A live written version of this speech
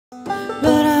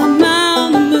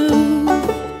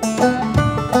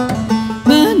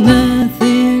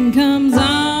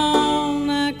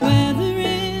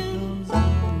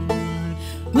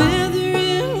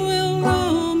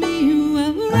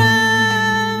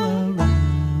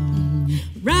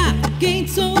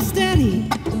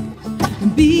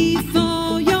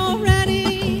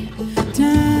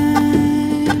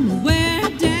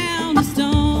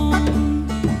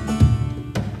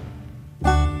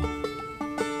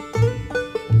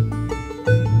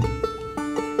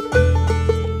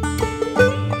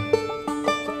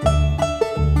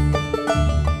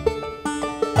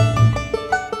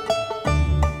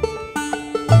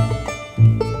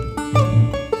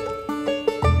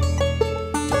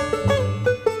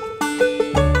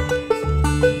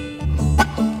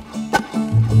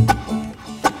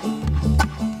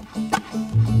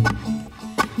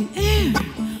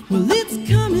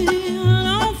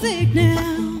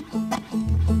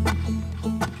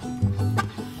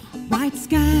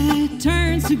sky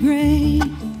turns to gray.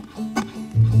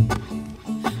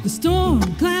 The storm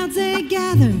clouds they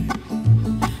gather,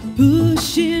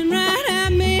 pushing right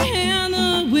at me, and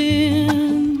the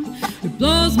wind, it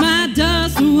blows my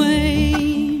dust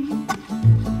away.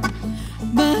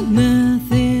 But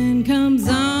nothing comes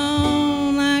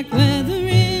on like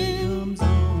weathering.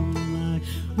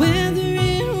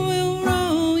 Weathering will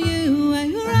roll you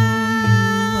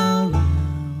around.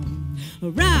 A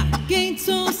rock ain't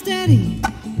so steady,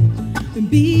 and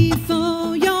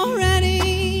before you're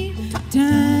ready,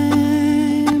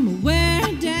 time will wear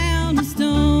down the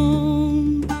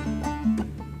stone.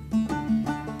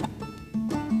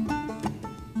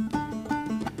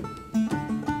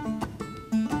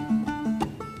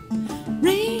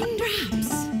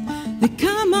 Raindrops, they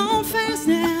come on fast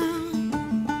now.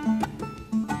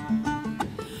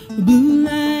 The blue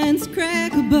lines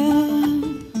crack above.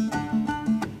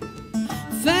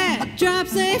 Fat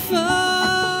drops, they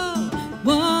fall,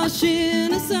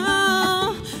 washing us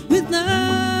all with love.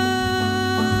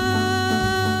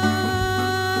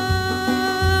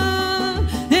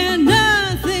 And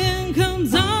nothing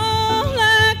comes on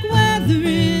like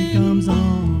weathering.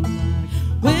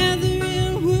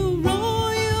 Weathering will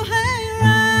roll you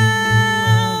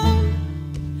around.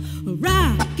 A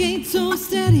rock ain't so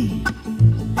steady,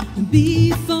 and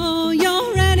before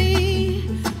you're ready,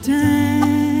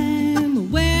 time will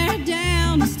wear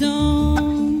down the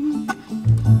stone.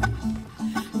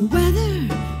 The weather,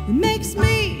 it makes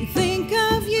me think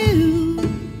of you.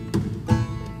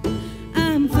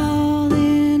 I'm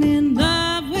falling in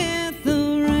love with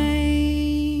the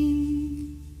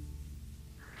rain.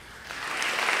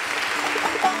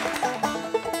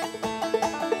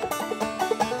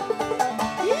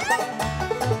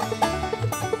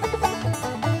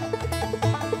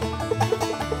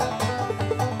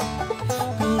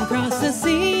 Gonna cross the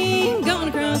sea,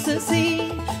 gonna cross the sea.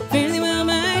 Fairly well,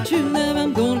 my true love,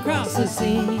 I'm gonna cross the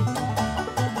sea.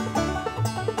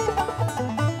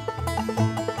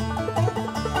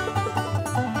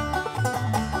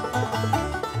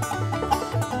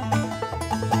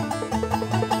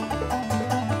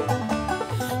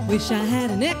 Wish I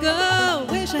had an echo,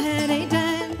 wish I had a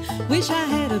dime. Wish I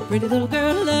had a pretty little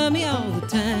girl who loved me all the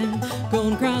time.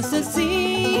 Gonna cross the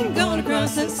sea, gonna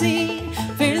cross the sea.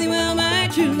 Fairly well, my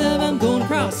true love, I'm gonna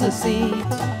cross the sea.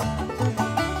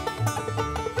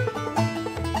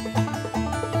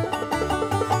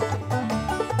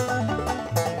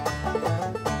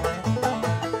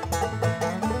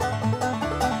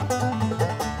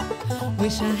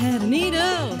 Wish I had a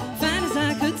needle, fine as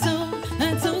I could sew.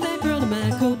 I'd sew that girl to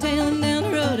my coattail, and down the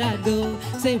road I'd go.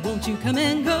 Say, won't you come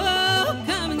and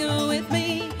go with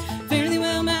me? Fairly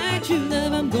well, my true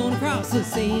love, I'm gonna cross the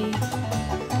sea.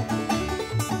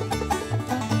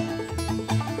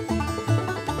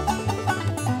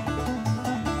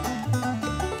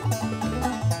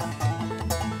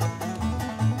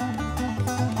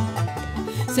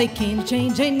 Say, can you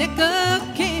change a nickel?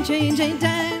 Can you change a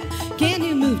dime? Can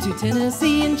you move to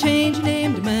Tennessee and change your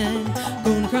name to mine?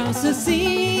 Gonna cross the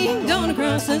sea, gonna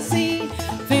cross the sea.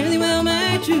 Fairly well,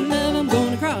 my true love, I'm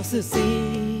gonna cross the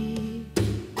sea.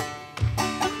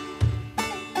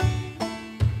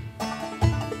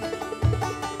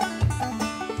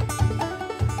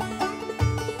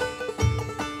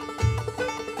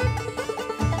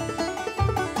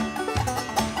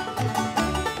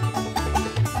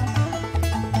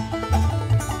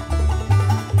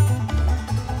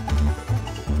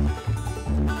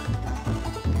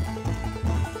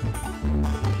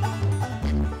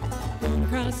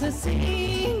 Cross the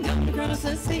sea, gonna cross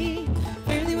the sea.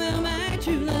 Fairly well, my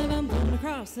true love, I'm gonna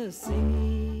cross the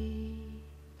sea.